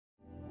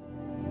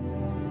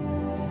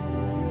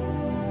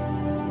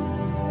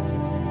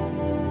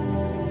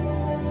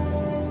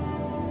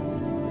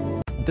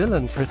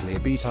Dylan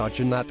Frittelli beat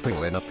Arjun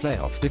Atwal in a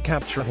playoff to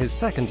capture his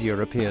second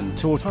European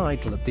Tour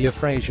title at the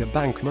Fraser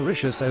Bank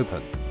Mauritius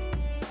Open.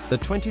 The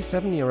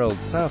 27-year-old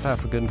South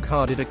African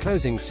carded a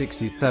closing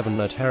 67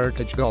 at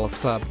Heritage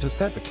Golf Club to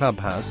set the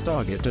clubhouse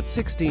target at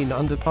 16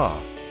 under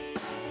par.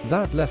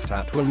 That left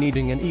Atwal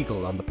needing an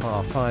eagle on the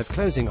par 5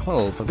 closing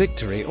hole for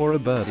victory or a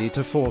birdie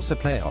to force a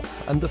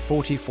playoff, and the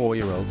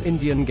 44-year-old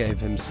Indian gave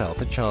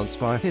himself a chance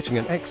by hitting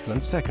an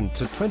excellent second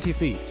to 20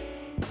 feet.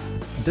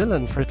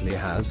 Dylan Frittelli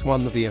has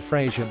won the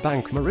Fraser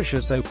Bank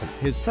Mauritius Open,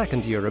 his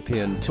second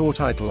European Tour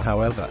title.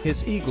 However,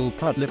 his eagle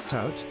putt lipped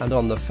out, and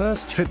on the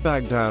first trip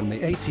back down the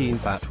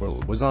 18th,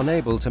 Atwal was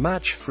unable to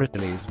match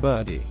Frittelli's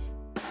birdie.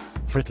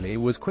 Frittelli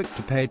was quick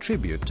to pay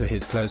tribute to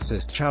his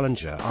closest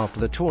challenger after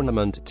the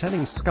tournament,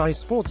 telling Sky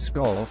Sports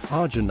Golf,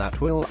 "Arjun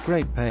Atwal,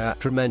 great player,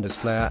 tremendous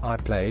player. I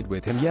played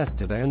with him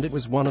yesterday and it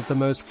was one of the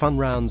most fun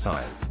rounds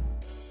I've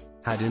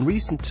had in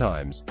recent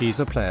times.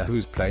 He's a player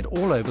who's played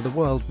all over the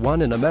world,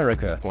 won in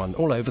America, won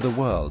all over the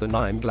world, and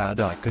I'm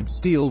glad I could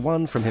steal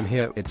one from him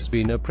here. It's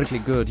been a pretty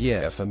good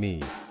year for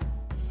me.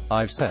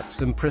 I've set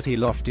some pretty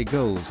lofty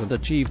goals and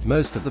achieved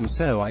most of them,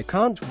 so I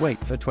can't wait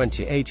for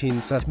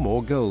 2018. Set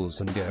more goals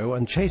and go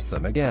and chase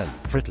them again."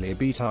 Frittelli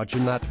beat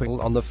Arjun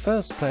Atwal on the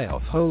first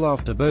playoff hole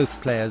after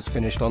both players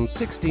finished on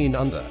 16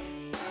 under.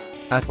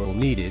 Atwal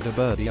needed a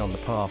birdie on the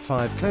par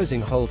 5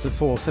 closing hole to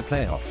force a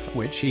playoff,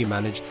 which he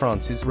managed.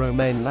 France's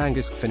Romain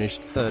Langesque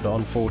finished third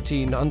on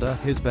 14 under,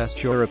 his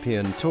best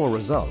European Tour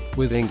result,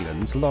 with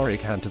England's Laurie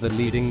Cantor the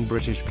leading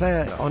British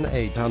player on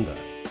 8 under.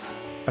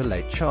 A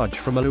late charge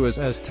from Alois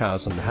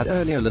Oosthuizen had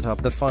earlier lit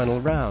up the final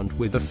round,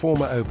 with the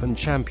former Open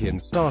champion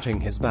starting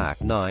his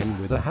back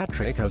nine with a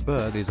hat-trick of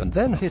birdies and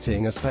then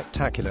hitting a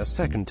spectacular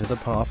second to the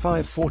par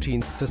 5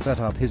 14th to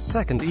set up his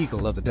second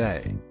eagle of the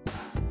day.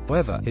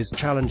 However, his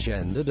challenge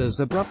ended as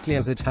abruptly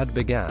as it had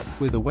begun,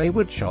 with a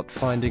wayward shot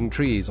finding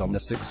trees on the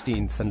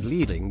 16th and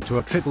leading to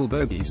a triple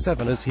bogey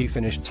 7 as he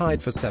finished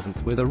tied for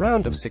 7th with a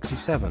round of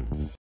 67.